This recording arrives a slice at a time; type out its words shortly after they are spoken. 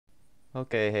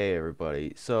Okay, hey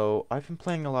everybody. So, I've been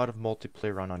playing a lot of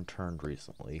multiplayer on Unturned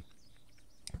recently,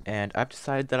 and I've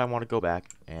decided that I want to go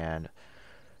back and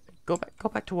go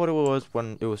back to what it was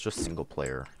when it was just single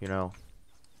player, you know?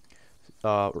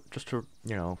 Just to,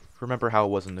 remember how it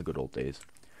was in the good old days.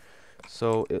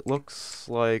 So, it looks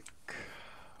like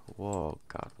whoa,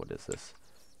 God, what is this?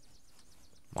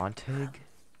 Montague?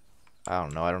 I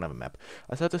don't know, I don't have a map.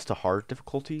 I set this to hard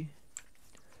difficulty,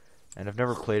 and I've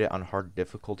never played it on hard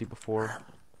difficulty before.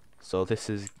 So this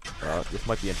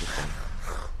might be interesting.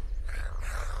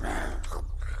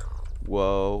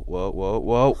 Whoa, whoa, whoa,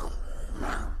 whoa.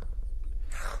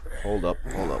 Hold up,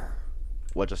 hold up.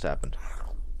 What just happened?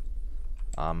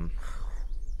 Um,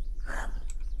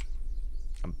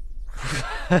 um,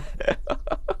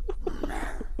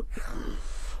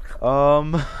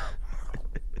 um,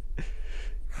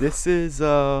 this is,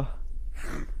 this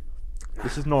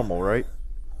is normal, right?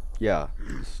 Yeah,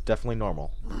 this is definitely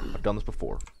normal. I've done this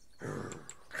before.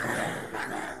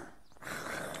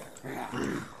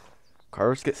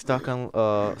 Cars get stuck on,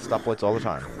 stoplights all the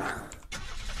time.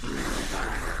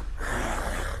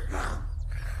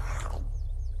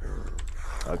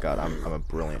 Oh god, I'm a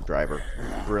brilliant driver.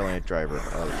 Brilliant driver.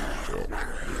 Oh shit.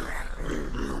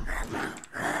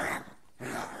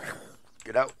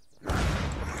 Get out.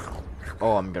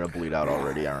 Oh, I'm gonna bleed out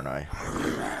already, aren't I?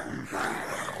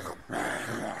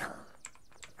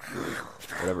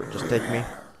 Whatever, just take me.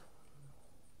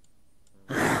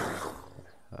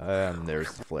 And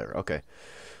there's the flare. Okay.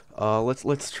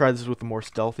 Let's try this with a more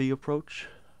stealthy approach,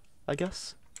 I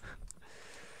guess.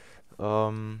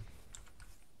 Um,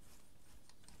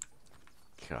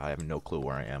 God, I have no clue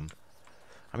where I am.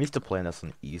 I'm used to playing this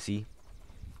on easy.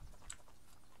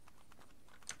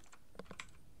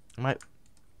 I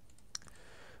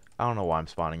don't know why I'm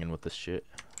spawning in with this shit.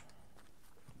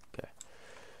 Okay.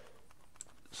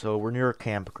 So we're near a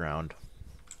campground.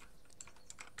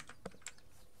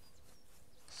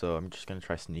 So I'm just gonna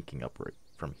try sneaking up right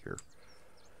from here.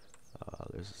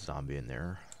 There's a zombie in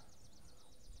there.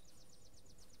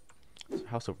 There's a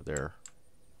house over there.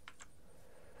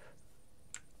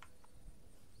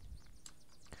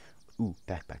 Ooh,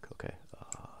 backpack. Okay.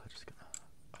 Just gonna.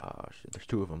 Oh shit. There's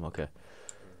two of them. Okay.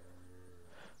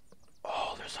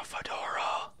 Oh, there's a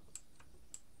fedora.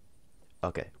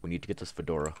 Okay, we need to get this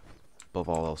fedora. Above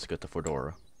all else, get the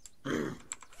fedora.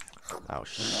 Oh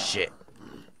shit.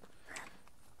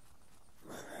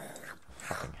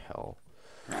 Fucking hell.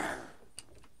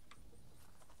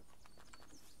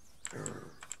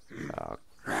 Oh,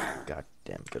 god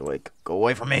damn, get away. Go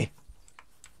away from me.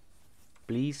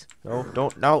 Please. No,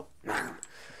 don't, no.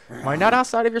 Am I not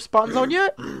outside of your spawn zone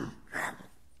yet?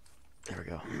 There we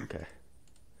go, okay.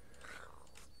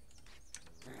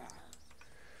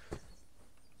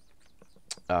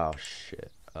 Oh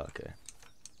shit, okay.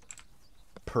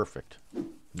 Perfect.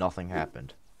 Nothing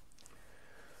happened.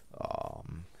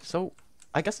 So,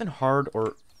 I guess in hard,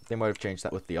 or they might have changed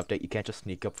that with the update, you can't just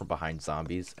sneak up from behind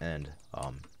zombies and,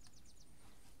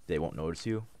 they won't notice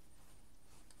you.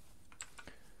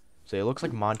 So it looks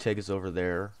like Monteg is over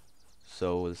there.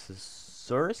 So this is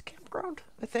Zura's campground,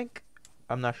 I think?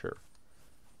 I'm not sure.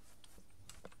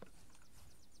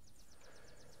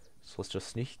 So let's just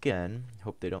sneak again.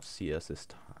 Hope they don't see us this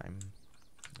time.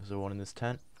 Is there one in this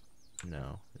tent?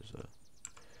 No. There's a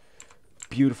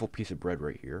beautiful piece of bread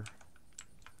right here.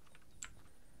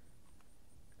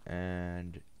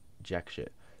 And jack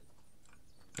shit.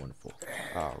 Wonderful.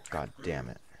 Oh, god damn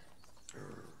it.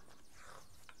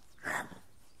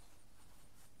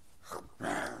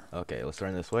 Okay, let's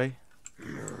turn this way.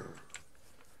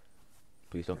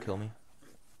 Please don't kill me.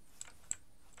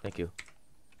 Thank you.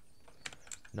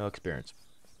 No experience.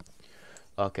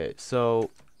 Okay, so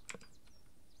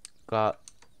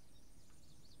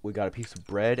we got a piece of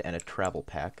bread and a travel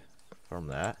pack from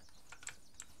that.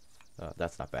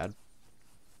 That's not bad.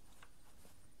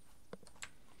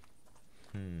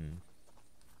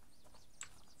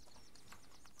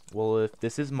 Well, if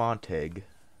this is Montague,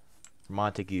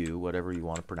 whatever you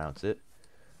want to pronounce it.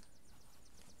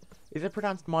 Is it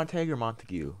pronounced Montague or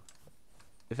Montague?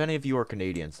 If any of you are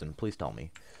Canadians, then please tell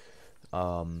me.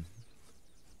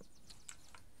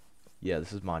 Yeah,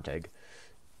 this is Montague.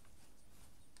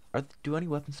 Do any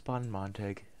weapons spawn in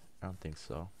Montague? I don't think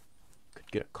so.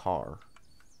 Could get a car.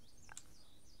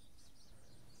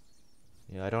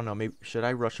 Yeah, I don't know. Maybe should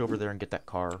I rush over there and get that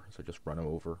car? So just run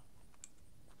over.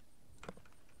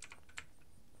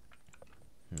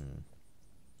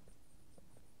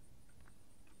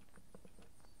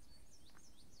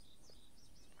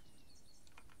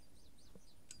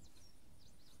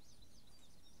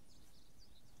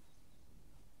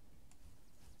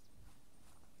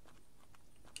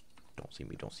 Don't Don't see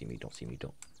me, don't see me, don't see me,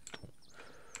 don't.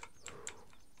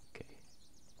 Okay.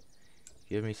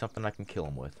 Give me something I can kill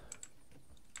him with.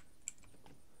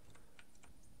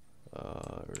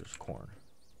 There's corn.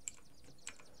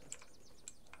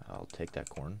 I'll take that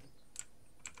corn.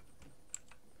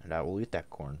 And I will eat that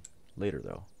corn later,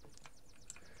 though.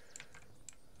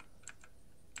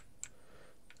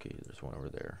 Okay, there's one over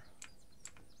there.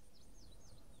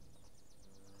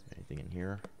 Anything in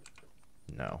here?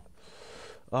 No.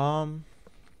 I'm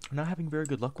not having very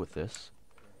good luck with this.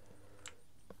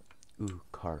 Ooh,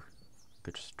 car.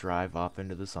 Could just drive off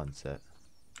into the sunset.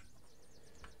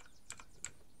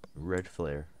 Red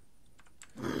flare.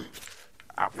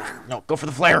 Ow. No, go for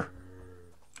the flare!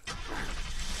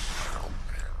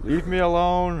 Leave me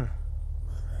alone!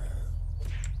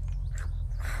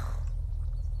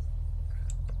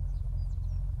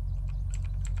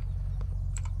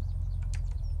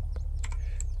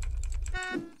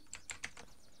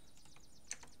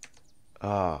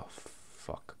 Oh,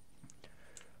 fuck.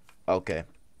 Okay.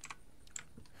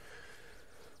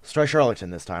 Let's try Charlatan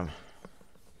this time.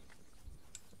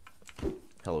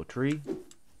 Hello, tree.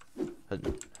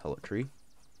 Hello, tree.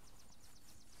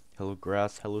 Hello,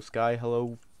 grass. Hello, sky.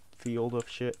 Hello, field of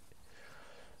shit.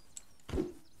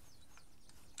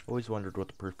 Always wondered what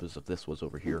the purpose of this was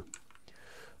over here.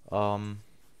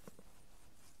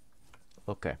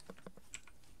 Okay.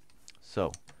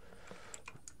 So.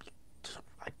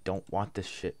 I don't want this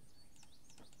shit.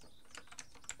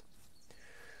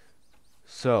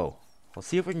 So, let's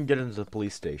see if we can get into the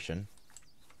police station.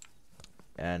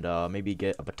 And, maybe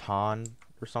get a baton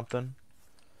or something.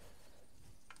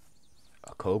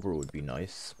 A cobra would be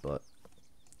nice, but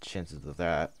chances of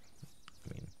that,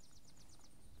 I mean...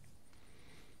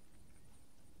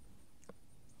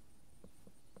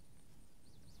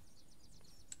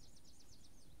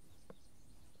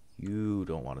 You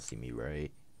don't want to see me,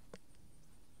 right?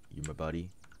 You my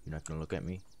buddy? You're not gonna look at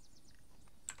me?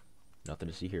 Nothing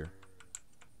to see here.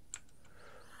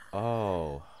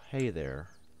 Oh, hey there.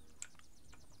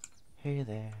 Hey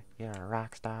there, you're a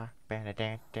rock star.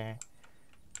 Ba-da-da-da.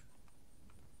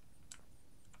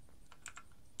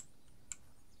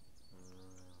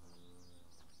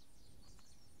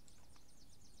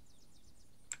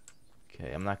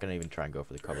 Okay, I'm not gonna even try and go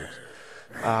for the covers.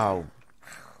 Ow.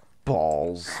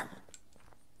 Balls.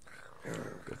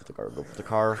 Go for the car, go for the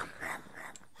car.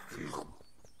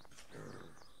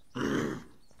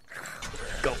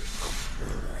 Go.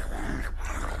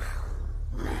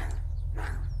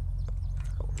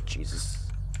 Oh, Jesus.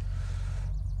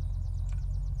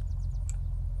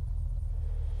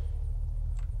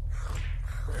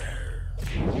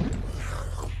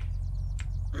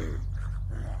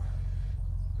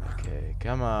 Okay,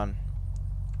 come on.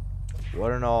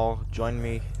 One and all, join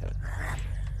me.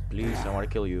 Please, I want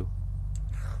to kill you.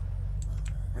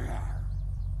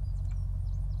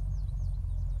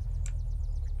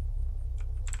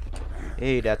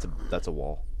 Hey, that's a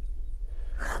wall.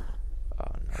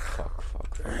 Oh no!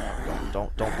 Fuck!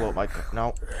 Don't blow up my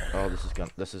no. Oh,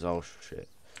 this is oh shit.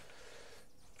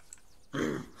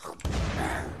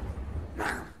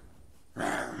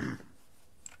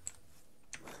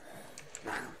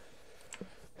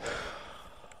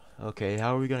 Okay,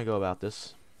 how are we gonna go about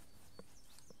this?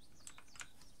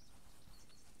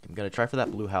 I'm gonna try for that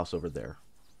blue house over there.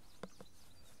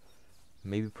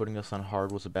 Maybe putting us on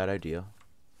hard was a bad idea.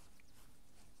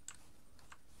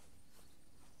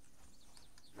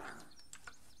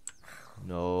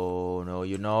 No,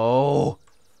 you know.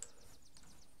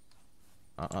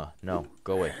 No.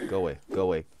 Go away. Go away. Go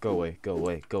away. Go away. Go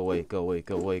away. Go away. Go away.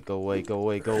 Go away. Go away. Go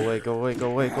away. Go away. Go away. Go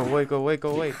away. Go away. Go away. Go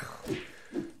away.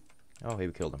 Oh, hey,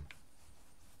 we killed him.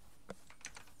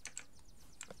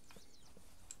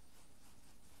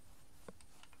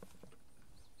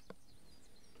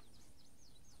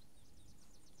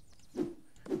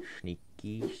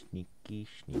 Sneaky, sneaky,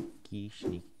 sneaky,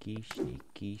 sneaky,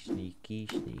 sneaky, sneaky,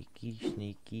 sneaky,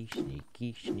 sneaky,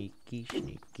 sneaky, sneaky,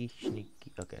 sneaky,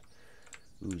 sneaky. Okay.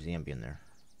 Ooh, zombie in there.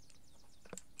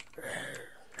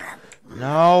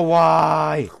 No,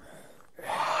 why?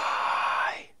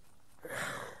 Why?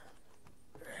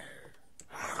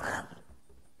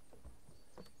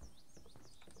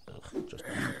 Ugh, just.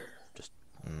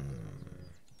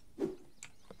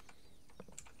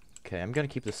 Okay, I'm gonna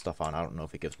keep this stuff on. I don't know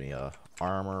if it gives me a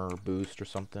armor boost or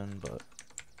something, but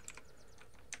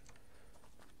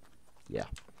yeah.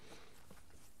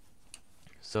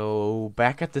 So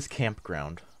back at this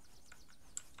campground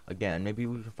again. Maybe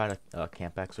we can find a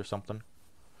camp axe or something.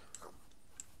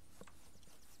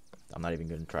 I'm not even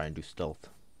gonna try and do stealth.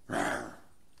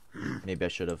 Maybe I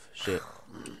should have. Shit.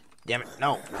 Damn it!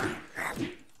 No.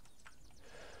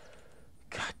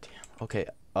 Okay,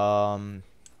 not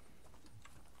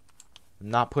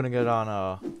putting it on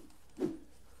a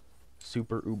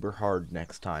super uber hard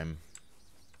next time.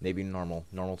 Maybe normal.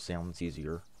 Normal sounds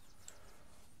easier.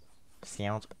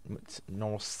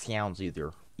 Normal sounds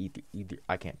easier. Either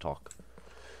I can't talk.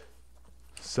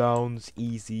 Sounds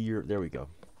easier. There we go.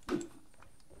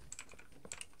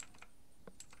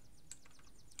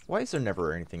 Why is there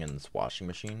never anything in this washing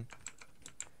machine?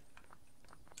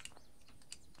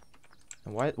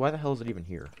 And why the hell is it even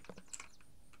here?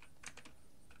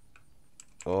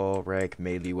 Oh, rag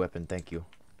melee weapon, thank you.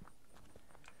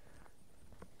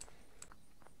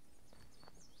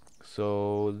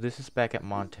 So this is back at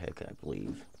Montag, I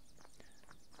believe.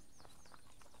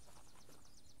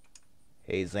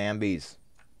 Hey, zombies.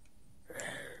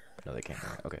 No, they can't hear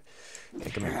me. Okay. Okay,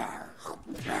 come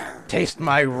here. Taste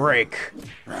my rake!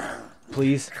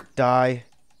 Please, die.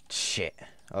 Shit.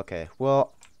 Okay,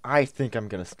 well, I think I'm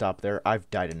gonna stop there. I've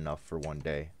died enough for one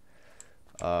day.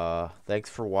 Thanks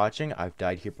for watching. I've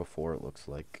died here before, it looks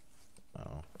like.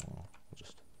 Oh, well,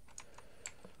 we'll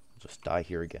just die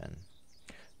here again.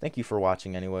 Thank you for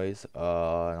watching anyways, and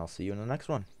I'll see you in the next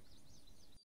one.